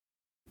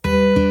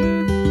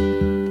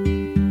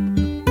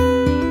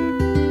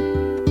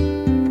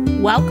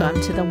Welcome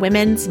to the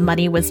Women's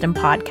Money Wisdom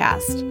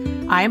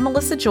Podcast. I am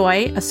Melissa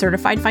Joy, a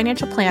certified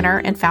financial planner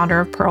and founder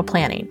of Pearl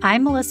Planning.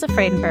 I'm Melissa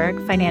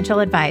Friedenberg, financial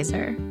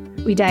advisor.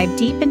 We dive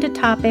deep into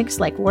topics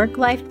like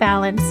work-life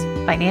balance,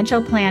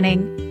 financial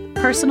planning,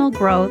 personal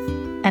growth,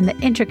 and the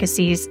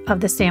intricacies of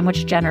the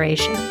sandwich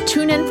generation.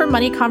 Tune in for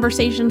money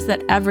conversations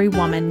that every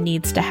woman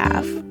needs to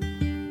have.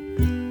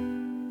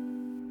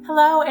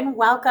 Hello and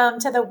welcome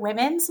to the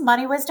Women's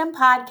Money Wisdom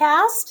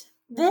Podcast.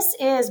 This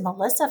is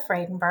Melissa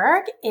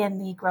Friedenberg in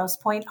the Grosse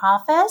Pointe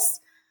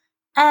office,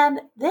 and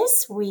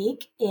this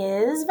week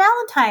is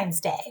Valentine's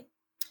Day.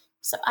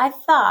 So I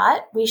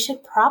thought we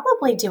should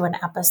probably do an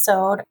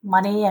episode,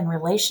 money and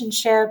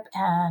relationship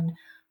and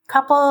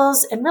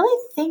couples, and really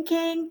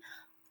thinking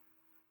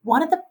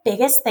one of the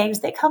biggest things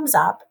that comes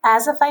up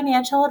as a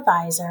financial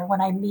advisor when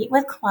I meet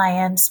with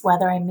clients,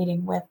 whether I'm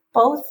meeting with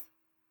both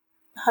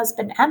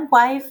husband and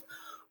wife,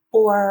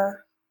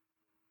 or,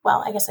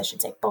 well, I guess I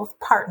should say both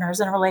partners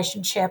in a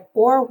relationship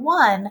or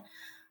one,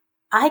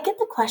 I get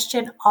the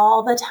question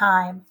all the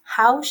time,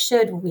 how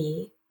should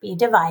we be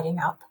dividing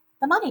up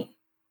the money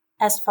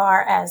as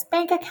far as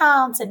bank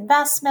accounts,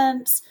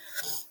 investments,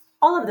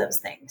 all of those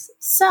things?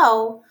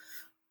 So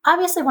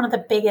obviously one of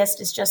the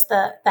biggest is just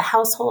the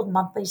household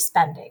monthly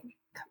spending.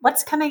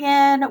 What's coming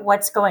in,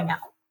 what's going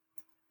out?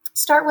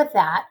 Start with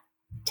that.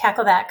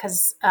 Tackle that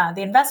because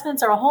the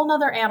investments are a whole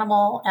nother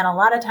animal, and a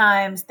lot of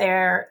times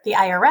the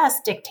IRS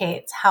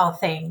dictates how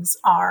things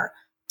are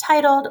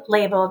titled,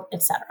 labeled,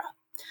 etc.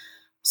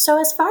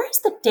 So as far as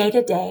the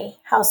day-to-day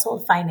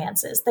household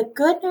finances, the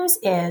good news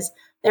is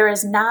there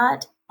is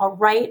not a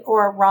right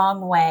or a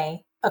wrong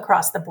way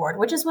across the board,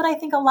 which is what I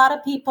think a lot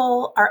of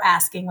people are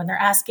asking when they're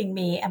asking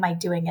me, am I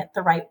doing it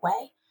the right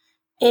way?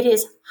 It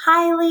is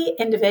highly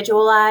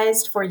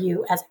individualized for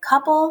you as a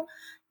couple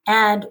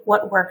and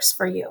what works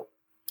for you.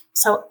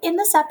 So in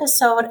this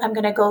episode, I'm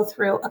going to go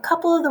through a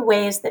couple of the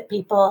ways that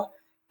people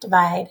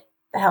divide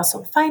the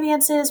household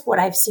finances, what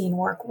I've seen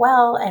work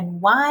well and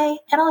why,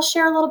 and I'll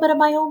share a little bit of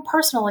my own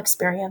personal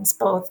experience,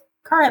 both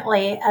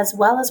currently as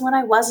well as when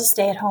I was a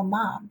stay-at-home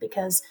mom,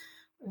 because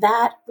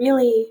that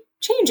really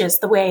changes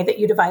the way that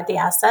you divide the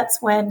assets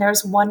when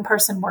there's one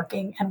person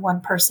working and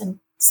one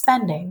person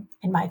spending,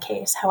 in my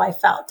case, how I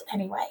felt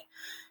anyway.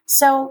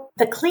 So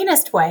the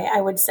cleanest way,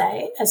 I would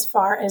say, as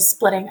far as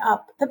splitting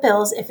up the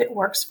bills, if it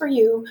works for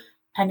you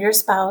and your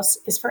spouse,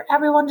 is for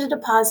everyone to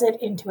deposit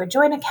into a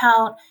joint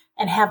account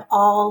and have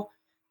all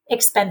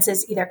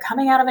expenses either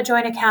coming out of a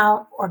joint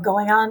account or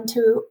going on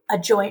to a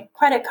joint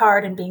credit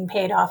card and being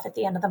paid off at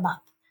the end of the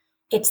month.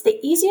 It's the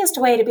easiest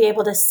way to be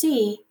able to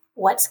see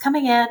what's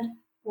coming in,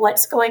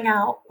 what's going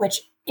out,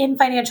 which in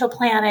financial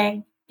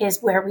planning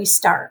is where we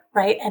start,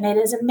 right? And it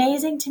is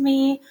amazing to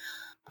me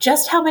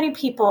just how many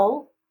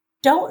people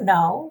don't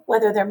know,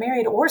 whether they're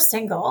married or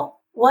single,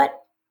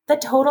 what the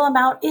total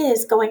amount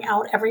is going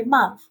out every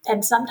month.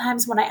 And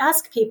sometimes when I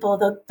ask people,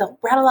 they'll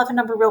rattle off a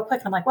number real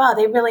quick. And I'm like, wow,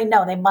 they really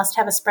know. They must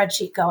have a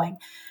spreadsheet going.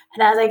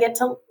 And as I get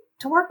to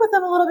work with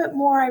them a little bit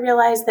more, I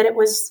realized that it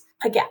was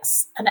a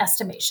guess, an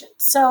estimation.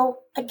 So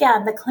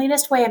again, the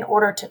cleanest way in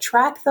order to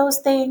track those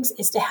things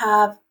is to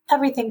have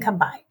everything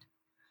combined.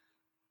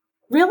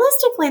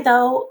 Realistically,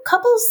 though,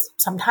 couples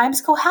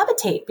sometimes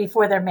cohabitate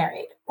before they're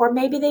married, or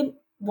maybe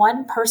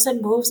one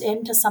person moves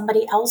into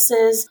somebody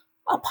else's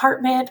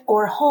apartment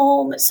or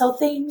home. So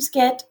things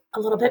get a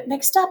little bit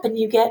mixed up and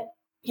you get,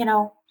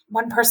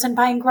 one person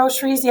buying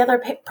groceries, the other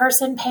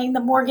person paying the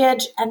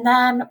mortgage. And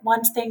then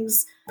once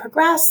things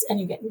progress and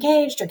you get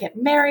engaged or get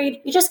married,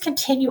 you just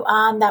continue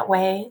on that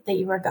way that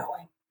you were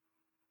going.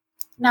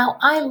 Now,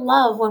 I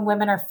love when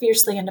women are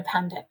fiercely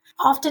independent.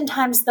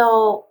 Oftentimes,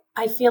 though,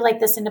 I feel like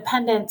this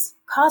independence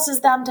causes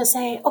them to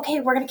say,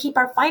 okay, we're going to keep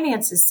our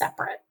finances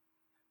separate,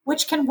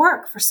 which can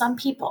work for some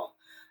people,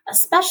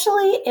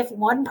 especially if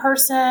one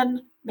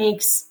person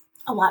makes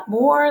a lot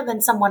more than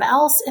someone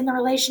else in the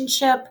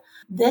relationship.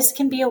 This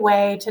can be a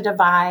way to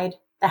divide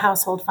the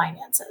household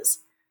finances.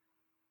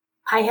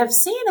 I have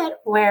seen it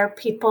where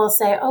people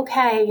say,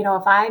 okay,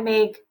 if I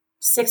make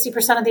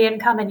 60% of the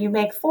income and you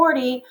make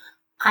 40,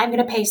 I'm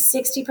going to pay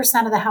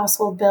 60% of the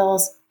household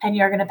bills and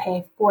you're going to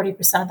pay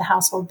 40% of the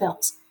household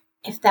bills.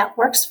 If that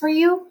works for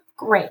you,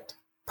 great.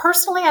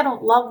 Personally, I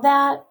don't love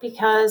that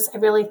because I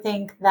really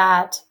think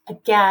that,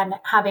 again,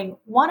 having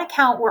one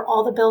account where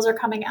all the bills are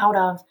coming out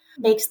of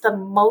makes the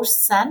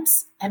most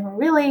sense. And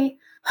really,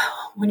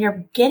 when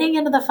you're getting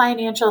into the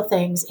financial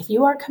things, if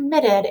you are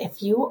committed,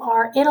 if you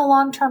are in a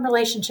long-term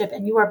relationship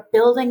and you are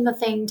building the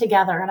thing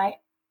together, and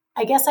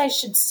I guess I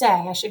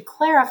should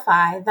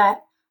clarify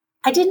that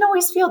I didn't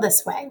always feel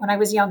this way when I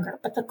was younger,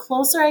 but the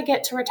closer I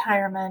get to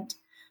retirement,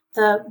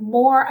 the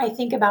more I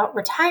think about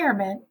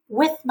retirement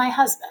with my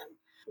husband.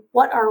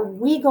 What are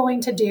we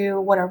going to do?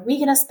 What are we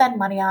going to spend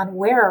money on?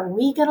 Where are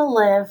we going to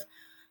live?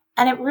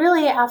 And it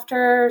really,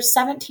 after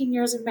 17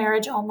 years of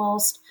marriage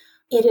almost,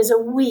 it is a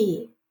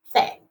we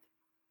thing.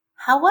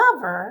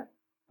 However,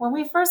 when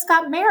we first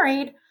got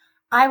married,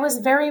 I was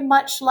very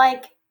much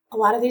like a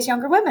lot of these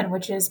younger women,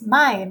 which is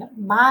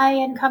my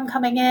income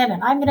coming in,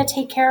 and I'm going to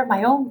take care of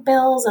my own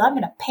bills and I'm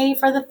going to pay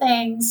for the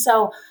things.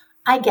 So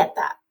I get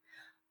that.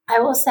 I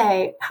will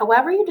say,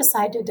 however you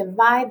decide to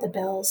divide the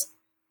bills,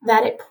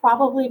 that it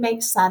probably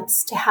makes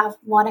sense to have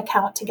one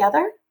account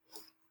together.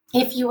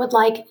 If you would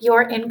like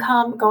your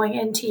income going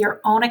into your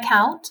own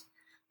account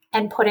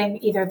and putting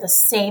either the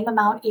same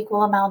amount,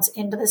 equal amounts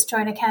into this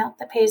joint account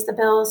that pays the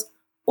bills,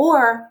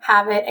 or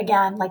have it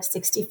again like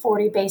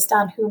 60-40 based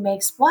on who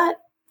makes what,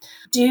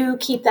 do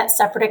keep that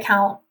separate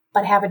account,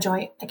 but have a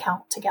joint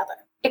account together.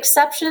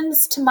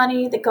 Exceptions to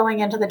money that going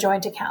into the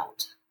joint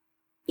account.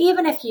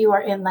 Even if you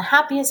are in the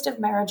happiest of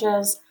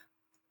marriages,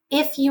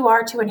 if you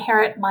are to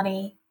inherit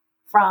money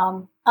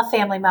from a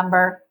family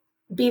member,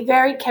 be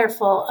very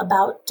careful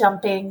about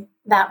dumping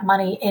that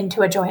money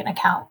into a joint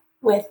account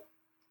with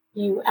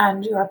you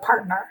and your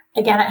partner.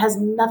 Again,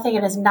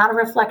 it is not a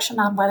reflection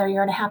on whether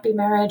you're in a happy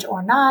marriage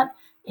or not.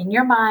 In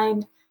your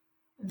mind,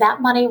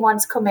 that money,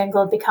 once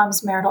commingled,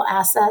 becomes marital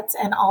assets.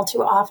 And all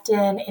too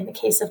often, in the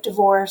case of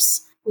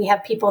divorce, we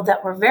have people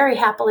that were very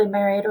happily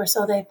married, or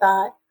so they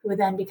thought, who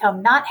then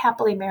become not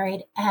happily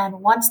married.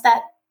 And once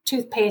that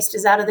toothpaste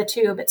is out of the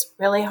tube, it's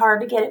really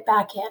hard to get it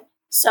back in.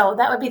 So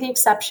that would be the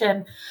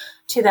exception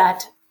to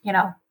that,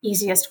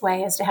 easiest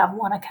way is to have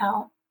one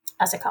account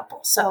as a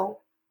couple. So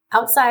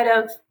outside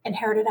of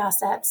inherited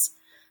assets,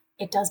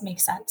 it does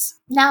make sense.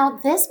 Now,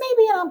 this may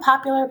be an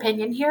unpopular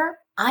opinion here.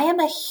 I am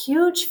a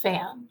huge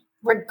fan,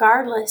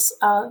 regardless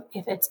of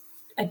if it's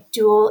a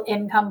dual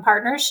income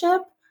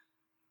partnership,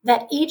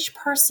 that each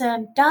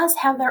person does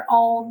have their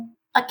own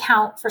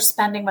account for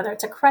spending, whether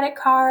it's a credit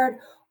card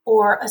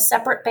or a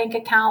separate bank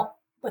account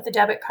with a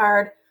debit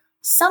card,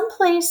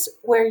 someplace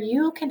where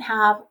you can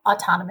have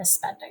autonomous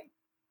spending.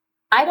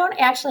 I don't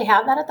actually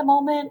have that at the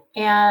moment.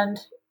 And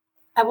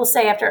I will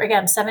say after,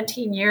 again,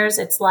 17 years,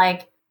 it's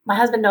like my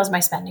husband knows my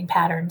spending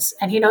patterns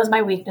and he knows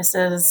my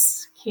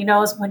weaknesses. He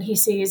knows when he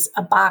sees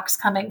a box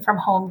coming from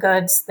Home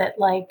Goods that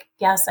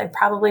yes, I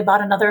probably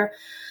bought another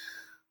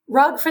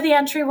rug for the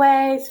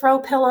entryway, throw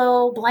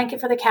pillow,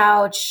 blanket for the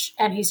couch.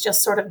 And he's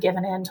just sort of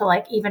given in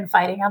to even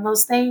fighting on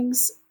those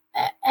things.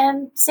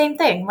 And same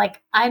thing,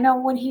 I know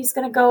when he's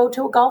going to go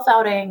to a golf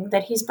outing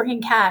that he's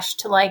bringing cash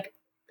to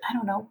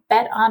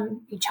bet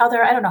on each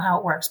other. I don't know how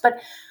it works.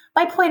 But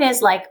my point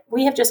is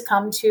we have just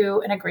come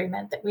to an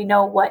agreement that we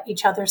know what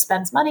each other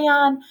spends money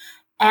on.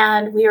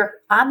 And we are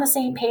on the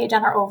same page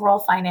on our overall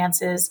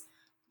finances.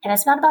 And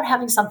it's not about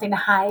having something to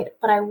hide.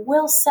 But I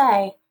will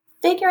say,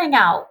 figuring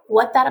out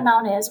what that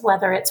amount is,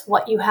 whether it's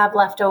what you have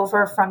left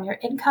over from your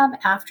income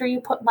after you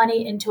put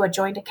money into a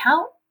joint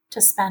account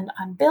to spend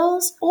on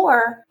bills,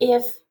 or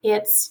if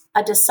it's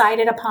a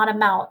decided upon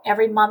amount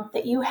every month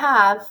that you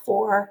have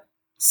for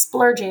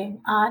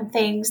splurging on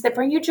things that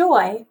bring you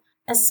joy,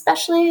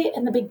 especially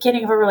in the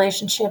beginning of a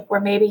relationship where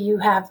maybe you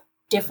have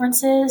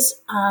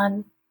differences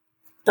on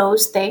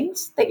those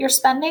things that you're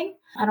spending.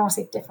 I don't want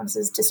to say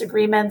differences,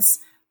 disagreements.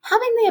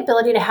 Having the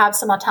ability to have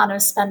some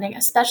autonomous spending,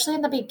 especially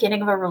in the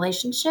beginning of a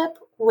relationship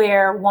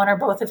where one or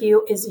both of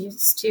you is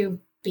used to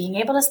being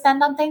able to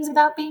spend on things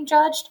without being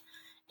judged,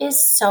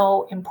 is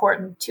so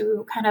important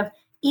to kind of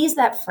ease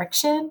that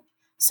friction.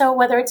 So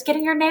whether it's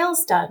getting your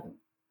nails done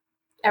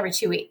every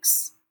 2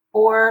 weeks,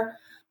 or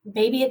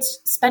maybe it's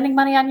spending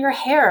money on your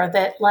hair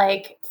that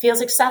feels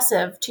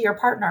excessive to your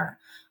partner,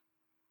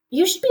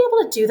 you should be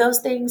able to do those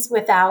things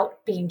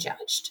without being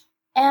judged.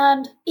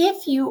 And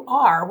if you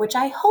are, which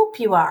I hope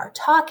you are,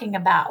 talking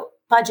about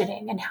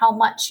budgeting and how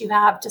much you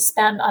have to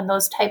spend on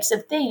those types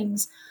of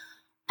things,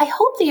 I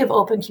hope that you have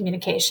open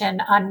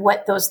communication on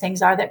what those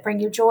things are that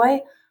bring you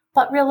joy.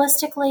 But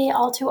realistically,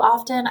 all too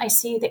often, I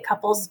see that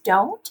couples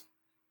don't.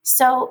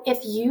 So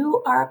if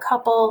you are a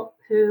couple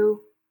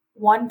who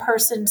one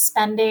person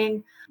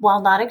spending,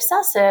 while not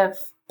excessive,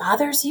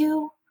 bothers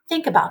you,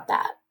 think about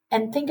that.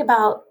 And think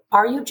about,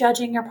 are you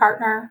judging your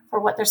partner for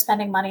what they're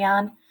spending money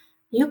on?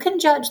 You can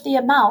judge the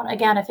amount.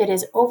 Again, if it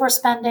is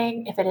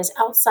overspending, if it is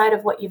outside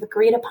of what you've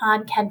agreed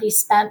upon can be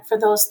spent for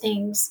those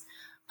things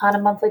on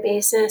a monthly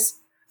basis.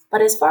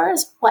 But as far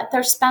as what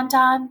they're spent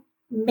on,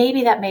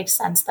 maybe that makes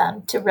sense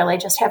then to really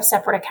just have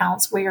separate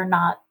accounts where you're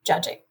not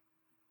judging.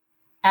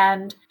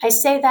 And I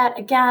say that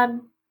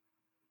again,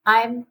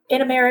 I'm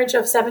in a marriage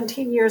of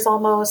 17 years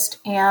almost,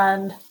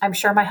 and I'm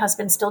sure my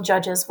husband still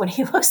judges when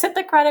he looks at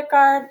the credit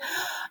card,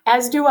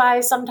 as do I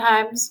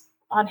sometimes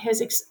on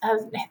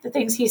the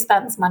things he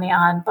spends money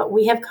on. But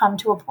we have come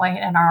to a point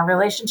in our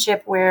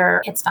relationship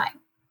where it's fine.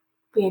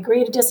 We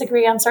agree to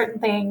disagree on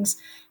certain things.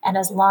 And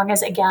as long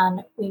as,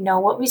 again, we know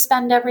what we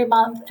spend every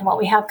month and what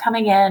we have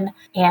coming in,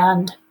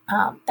 and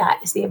that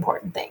is the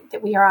important thing,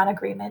 that we are on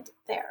agreement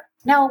there.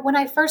 Now, when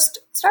I first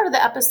started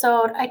the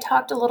episode, I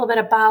talked a little bit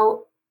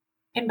about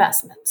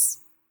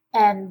investments,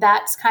 and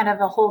that's kind of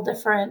a whole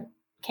different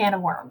can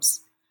of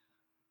worms.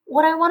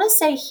 What I want to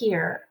say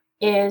here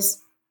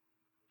is,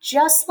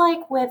 just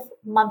like with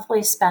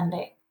monthly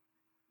spending,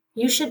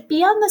 you should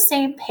be on the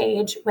same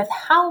page with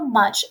how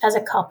much as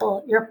a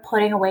couple you're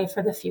putting away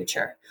for the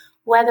future,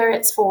 whether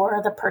it's for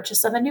the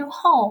purchase of a new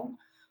home,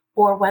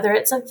 or whether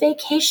it's a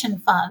vacation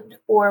fund,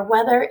 or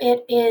whether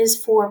it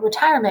is for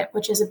retirement,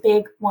 which is a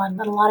big one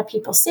that a lot of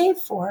people save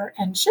for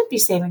and should be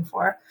saving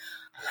for.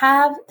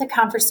 have the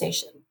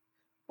conversation,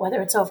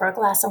 whether it's over a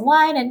glass of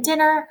wine and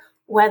dinner,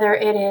 whether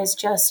it is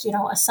just,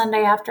 a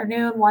Sunday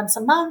afternoon once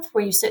a month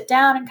where you sit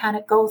down and kind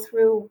of go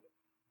through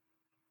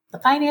the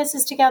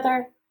finances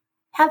together.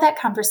 Have that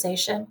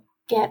conversation,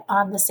 get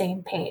on the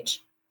same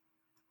page.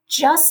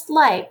 Just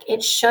like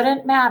it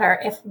shouldn't matter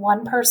if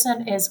one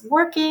person is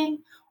working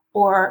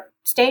or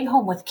staying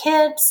home with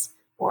kids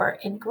or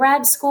in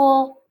grad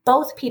school,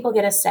 both people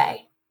get a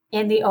say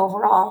in the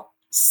overall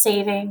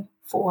saving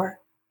for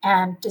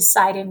and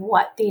deciding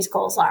what these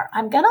goals are.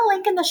 I'm going to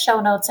link in the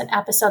show notes an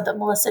episode that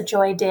Melissa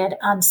Joy did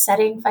on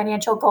setting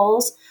financial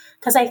goals,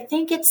 because I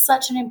think it's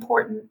such an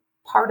important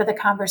part of the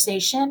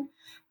conversation.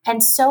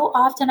 And so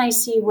often I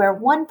see where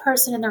one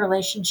person in the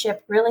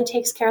relationship really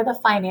takes care of the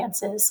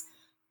finances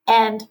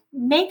and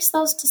makes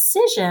those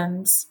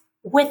decisions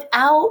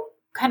without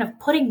kind of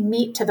putting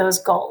meat to those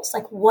goals.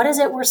 Like, what is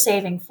it we're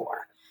saving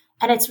for?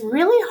 And it's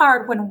really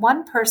hard when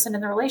one person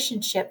in the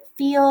relationship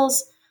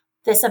feels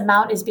this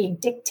amount is being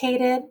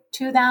dictated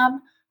to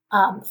them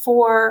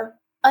for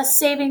a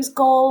savings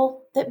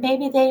goal that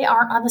maybe they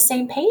aren't on the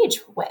same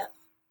page with.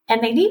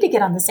 And they need to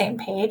get on the same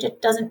page.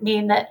 It doesn't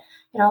mean that,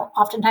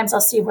 oftentimes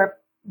I'll see where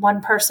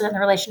one person in the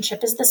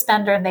relationship is the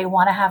spender and they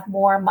want to have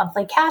more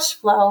monthly cash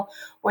flow,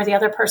 or the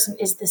other person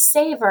is the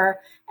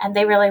saver and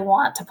they really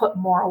want to put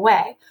more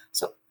away.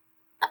 So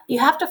you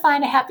have to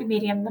find a happy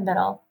medium in the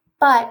middle.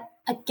 But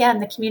again,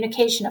 the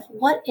communication of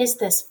what is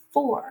this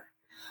for?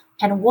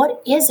 And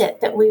what is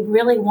it that we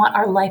really want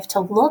our life to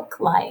look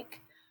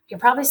like? You're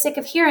probably sick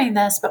of hearing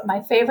this, but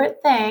my favorite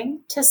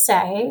thing to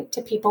say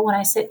to people when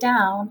I sit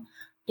down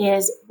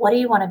is, what do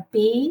you want to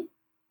be,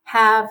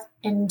 have,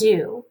 and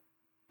do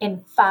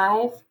in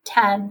 5,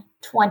 10,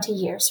 20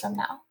 years from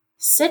now?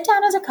 Sit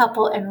down as a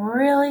couple and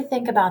really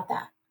think about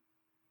that.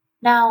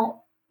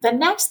 Now, the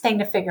next thing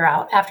to figure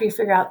out after you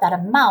figure out that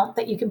amount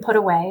that you can put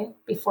away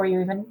before you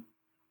even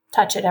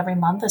touch it every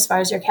month as far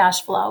as your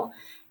cash flow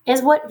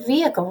is, what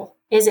vehicle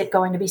is it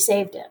going to be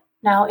saved in?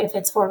 Now, if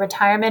it's for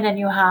retirement and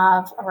you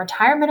have a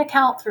retirement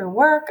account through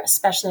work,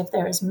 especially if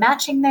there is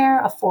matching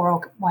there, a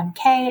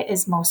 401k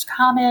is most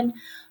common.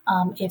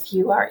 If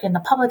you are in the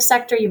public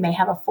sector, you may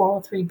have a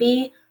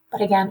 403b.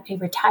 But again, a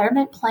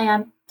retirement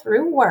plan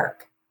through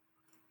work,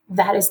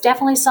 that is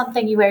definitely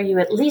something where you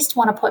at least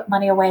want to put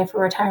money away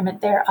for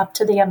retirement there up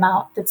to the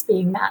amount that's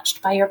being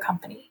matched by your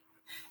company.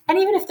 And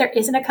even if there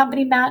isn't a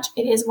company match,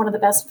 it is one of the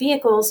best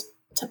vehicles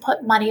to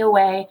put money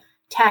away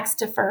tax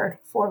deferred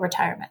for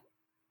retirement.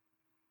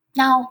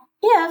 Now,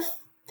 if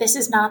this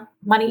is not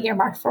money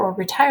earmarked for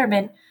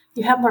retirement,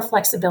 you have more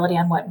flexibility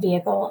on what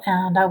vehicle.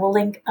 And I will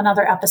link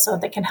another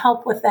episode that can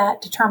help with that,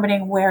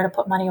 determining where to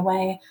put money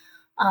away.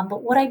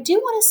 But what I do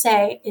want to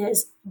say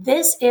is,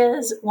 this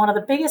is one of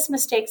the biggest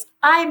mistakes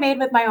I made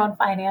with my own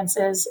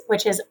finances,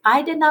 which is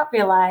I did not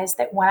realize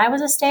that when I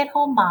was a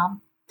stay-at-home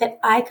mom, that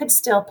I could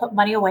still put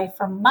money away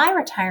for my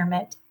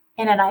retirement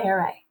in an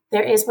IRA.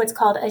 There is what's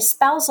called a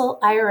spousal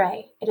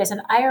IRA. It is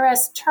an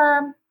IRS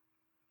term.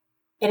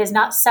 It is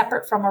not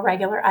separate from a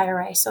regular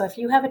IRA. So if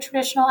you have a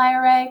traditional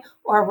IRA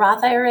or a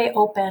Roth IRA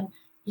open,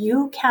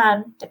 you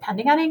can,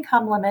 depending on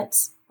income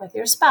limits with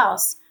your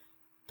spouse,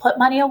 put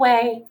money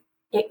away.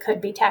 It could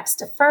be tax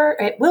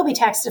deferred. It will be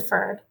tax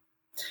deferred.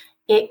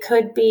 It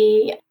could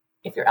be,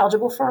 if you're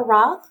eligible for a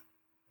Roth,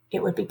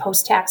 it would be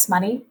post-tax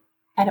money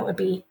and it would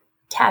be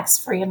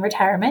tax-free in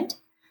retirement.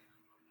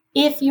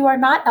 If you are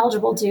not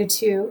eligible due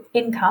to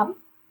income,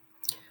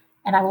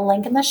 and I will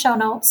link in the show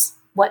notes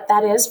what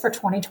that is for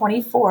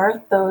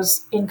 2024,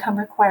 those income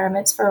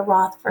requirements for a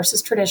Roth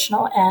versus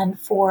traditional, and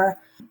for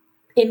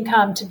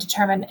income to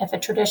determine if a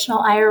traditional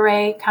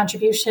IRA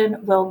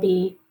contribution will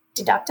be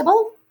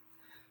deductible.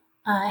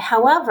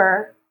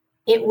 However,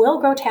 it will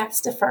go tax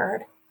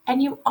deferred,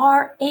 and you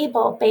are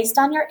able, based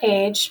on your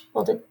age,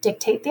 will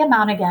dictate the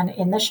amount again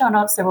in the show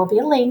notes. There will be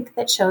a link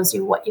that shows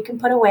you what you can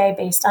put away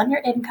based on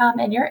your income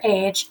and your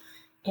age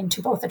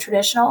into both a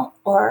traditional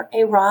or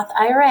a Roth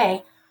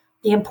IRA.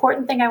 The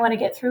important thing I want to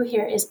get through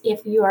here is,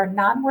 if you are a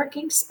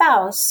non-working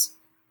spouse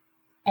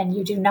and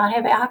you do not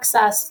have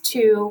access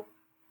to,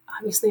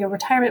 obviously, a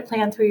retirement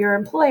plan through your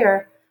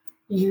employer,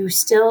 you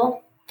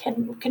still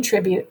can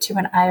contribute to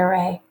an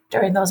IRA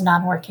during those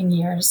non-working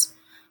years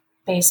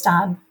based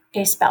on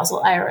a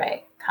spousal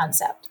IRA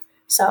concept.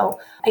 So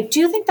I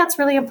do think that's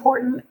really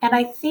important. And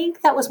I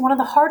think that was one of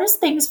the hardest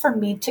things for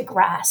me to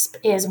grasp,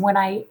 is when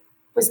I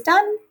was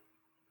done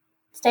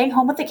staying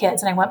home with the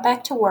kids and I went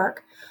back to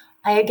work,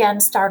 I again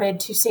started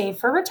to save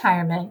for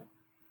retirement.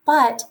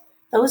 But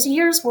those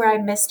years where I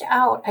missed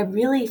out, I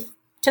really,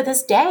 to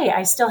this day,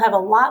 I still have a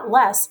lot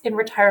less in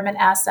retirement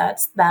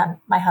assets than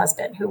my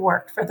husband, who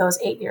worked for those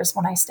 8 years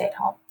when I stayed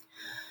home.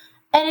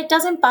 And it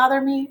doesn't bother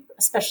me,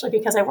 especially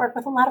because I work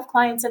with a lot of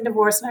clients in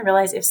divorce, and I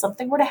realize if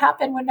something were to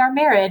happen in our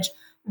marriage,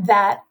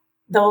 that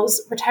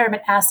those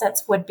retirement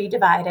assets would be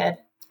divided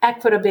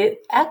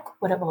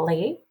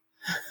equitably.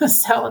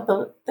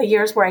 So the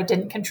years where I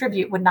didn't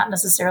contribute would not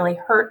necessarily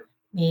hurt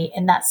me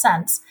in that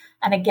sense.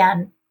 And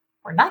again,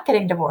 we're not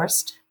getting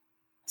divorced,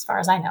 as far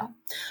as I know.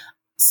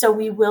 So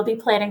we will be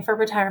planning for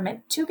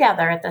retirement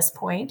together at this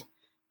point.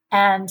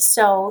 And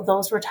so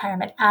those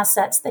retirement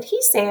assets that he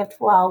saved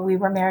while we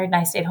were married and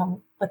I stayed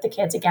home with the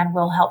kids, again,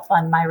 will help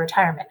fund my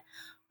retirement.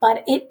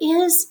 But it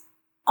is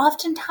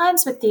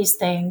oftentimes with these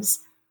things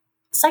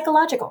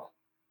psychological.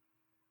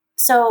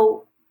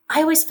 So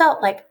I always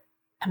felt like,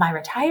 am I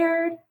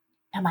retired?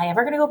 Am I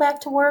ever going to go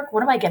back to work?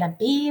 What am I going to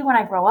be when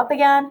I grow up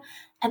again?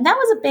 And that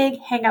was a big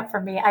hang up for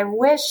me. I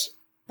wish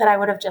that I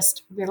would have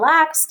just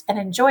relaxed and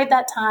enjoyed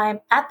that time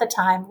at the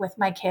time with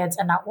my kids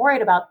and not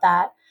worried about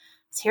that.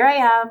 So here I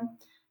am.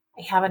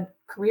 I have a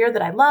career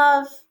that I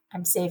love.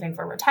 I'm saving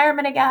for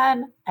retirement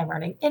again. I'm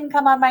earning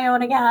income on my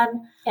own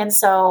again. And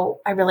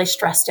so I really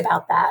stressed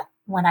about that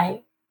when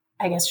I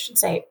guess I should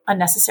say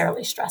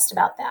unnecessarily stressed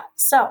about that.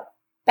 So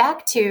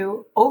back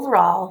to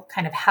overall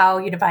kind of how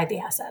you divide the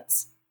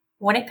assets.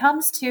 When it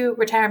comes to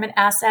retirement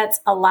assets,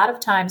 a lot of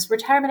times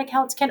retirement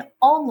accounts can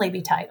only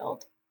be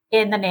titled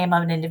in the name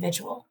of an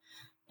individual.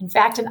 In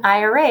fact, an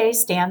IRA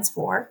stands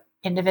for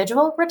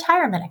Individual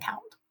Retirement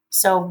Account.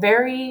 So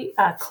very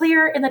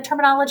clear in the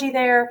terminology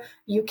there.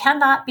 You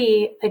cannot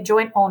be a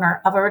joint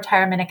owner of a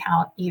retirement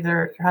account,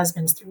 either your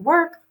husband's through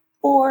work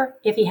or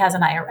if he has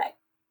an IRA.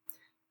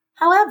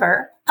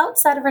 However,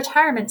 outside of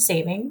retirement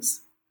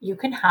savings, you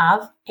can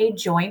have a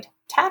joint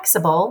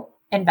taxable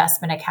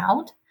investment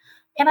account.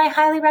 And I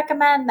highly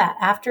recommend that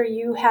after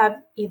you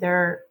have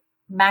either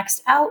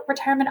maxed out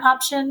retirement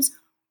options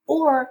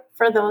or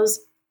for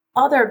those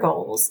other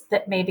goals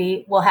that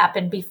maybe will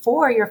happen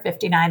before you're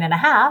 59 and a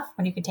half,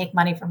 when you can take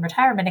money from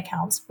retirement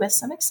accounts, with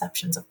some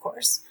exceptions, of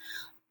course.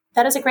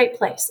 That is a great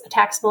place, a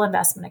taxable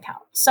investment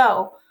account.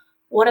 So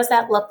what does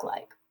that look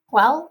like?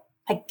 Well,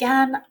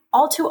 again,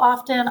 all too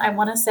often, I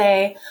want to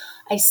say,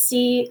 I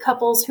see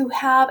couples who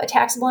have a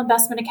taxable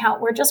investment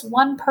account where just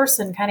one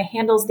person kind of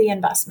handles the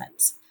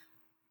investments.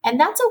 And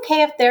that's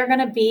okay if they're going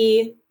to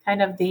be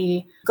kind of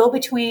the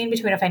go-between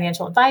between a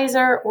financial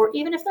advisor, or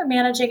even if they're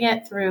managing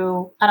it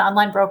through an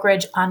online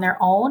brokerage on their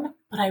own.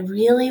 But I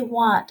really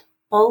want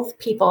both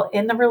people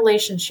in the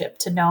relationship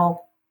to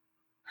know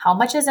how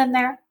much is in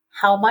there,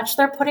 how much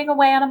they're putting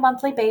away on a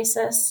monthly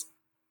basis,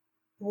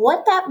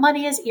 what that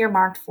money is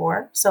earmarked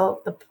for,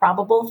 so the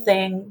probable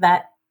thing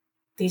that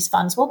these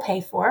funds will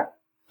pay for,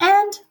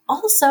 and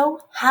also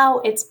how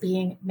it's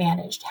being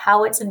managed,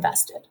 how it's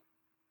invested.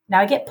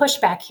 Now I get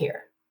pushback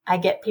here. I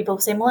get people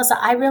who say, Melissa,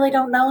 I really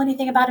don't know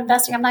anything about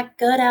investing. I'm not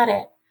good at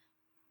it.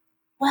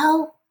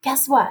 Well,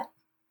 guess what?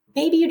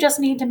 Maybe you just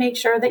need to make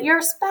sure that your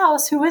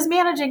spouse who is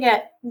managing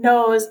it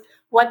knows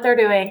what they're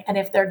doing and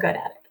if they're good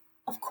at it.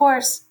 Of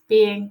course,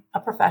 being a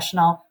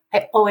professional,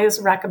 I always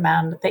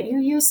recommend that you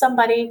use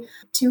somebody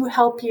to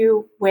help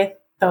you with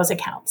those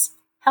accounts.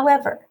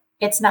 However,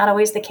 it's not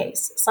always the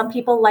case. Some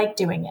people like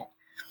doing it.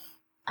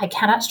 I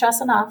cannot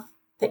stress enough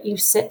that you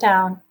sit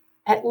down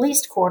at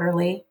least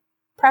quarterly,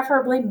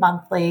 preferably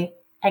monthly,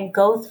 and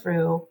go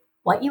through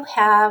what you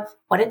have,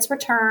 what it's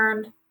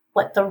returned,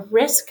 what the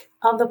risk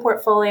of the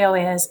portfolio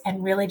is,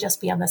 and really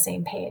just be on the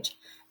same page.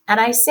 And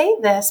I say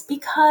this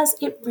because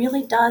it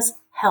really does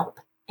help.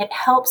 It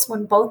helps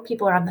when both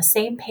people are on the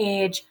same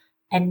page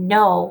and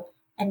no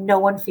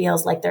one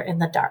feels like they're in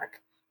the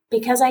dark.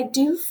 Because I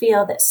do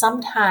feel that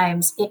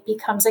sometimes it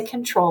becomes a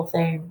control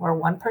thing where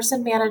one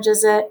person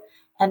manages it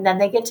and then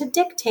they get to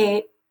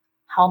dictate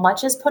how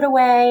much is put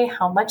away,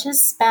 how much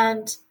is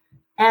spent,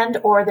 and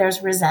or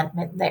there's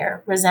resentment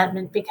there.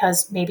 Resentment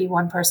because maybe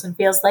one person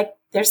feels like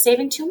they're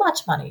saving too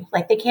much money,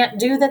 like they can't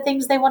do the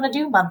things they want to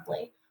do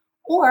monthly.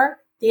 Or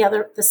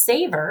the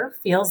saver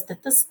feels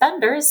that the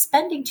spender is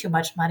spending too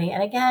much money.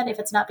 And again, if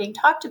it's not being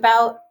talked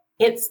about,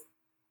 it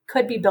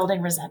could be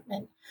building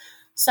resentment.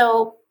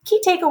 So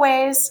key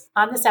takeaways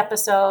on this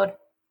episode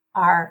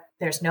are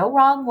there's no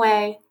wrong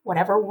way,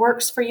 whatever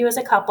works for you as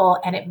a couple,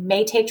 and it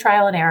may take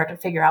trial and error to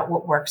figure out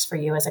what works for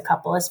you as a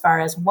couple as far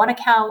as one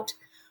account,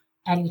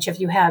 and each of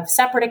you have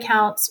separate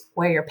accounts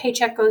where your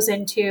paycheck goes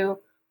into,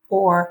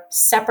 or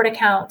separate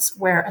accounts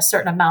where a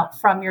certain amount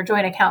from your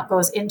joint account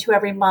goes into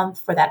every month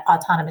for that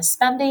autonomous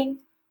spending.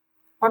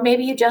 Or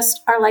maybe you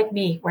just are like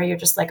me, where you're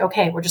just like,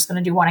 okay, we're just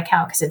going to do one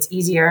account because it's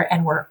easier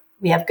and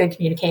we have good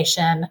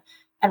communication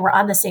and we're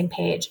on the same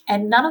page.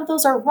 And none of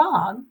those are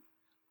wrong.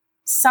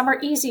 Some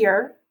are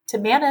easier to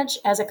manage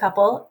as a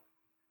couple,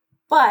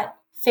 but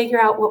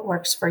figure out what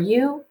works for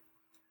you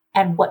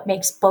and what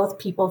makes both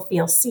people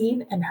feel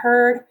seen and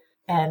heard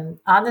and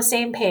on the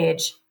same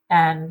page.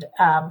 And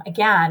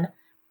again,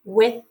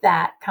 with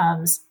that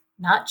comes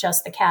not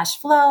just the cash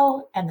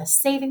flow and the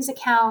savings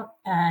account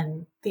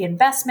and the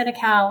investment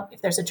account,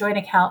 if there's a joint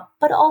account,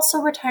 but also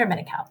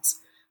retirement accounts.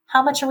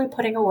 How much are we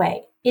putting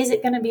away? Is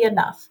it going to be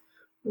enough?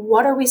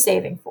 What are we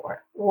saving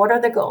for? What are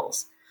the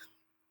goals?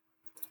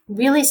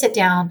 Really sit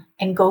down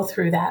and go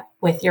through that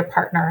with your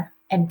partner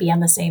and be on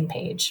the same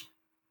page.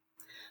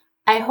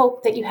 I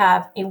hope that you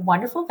have a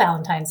wonderful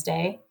Valentine's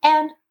Day.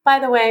 And by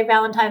the way,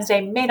 Valentine's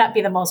Day may not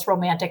be the most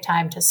romantic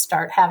time to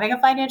start having a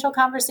financial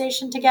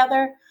conversation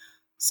together.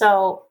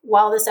 So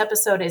while this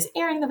episode is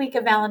airing the week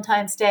of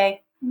Valentine's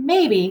Day,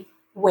 maybe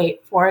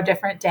wait for a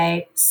different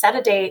day, set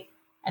a date,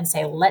 and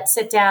say, let's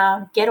sit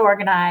down, get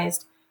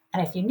organized.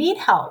 And if you need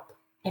help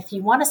If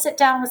you want to sit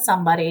down with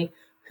somebody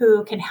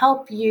who can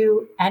help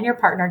you and your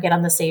partner get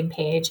on the same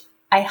page,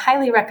 I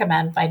highly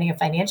recommend finding a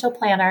financial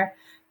planner.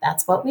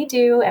 That's what we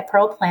do at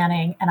Pearl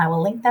Planning, and I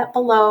will link that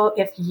below.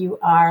 If you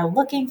are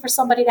looking for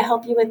somebody to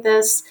help you with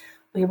this,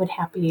 we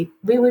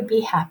would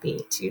be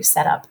happy to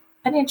set up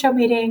an intro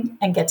meeting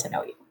and get to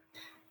know you.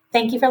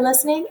 Thank you for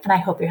listening, and I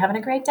hope you're having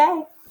a great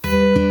day.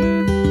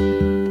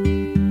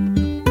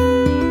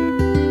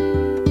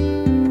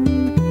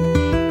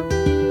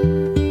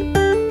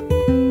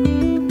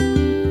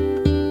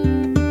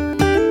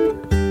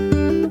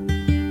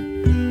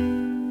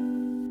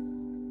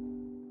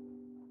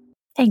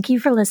 Thank you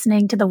for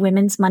listening to the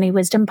Women's Money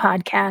Wisdom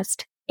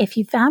Podcast. If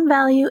you found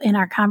value in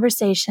our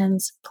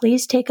conversations,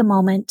 please take a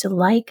moment to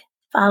like,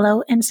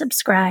 follow, and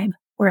subscribe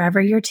wherever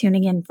you're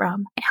tuning in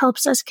from. It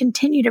helps us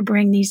continue to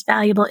bring these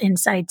valuable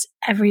insights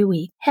every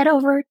week. Head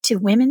over to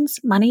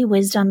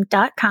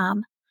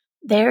womensmoneywisdom.com.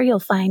 There you'll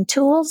find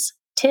tools,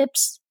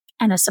 tips,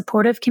 and a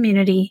supportive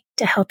community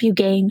to help you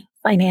gain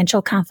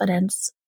financial confidence.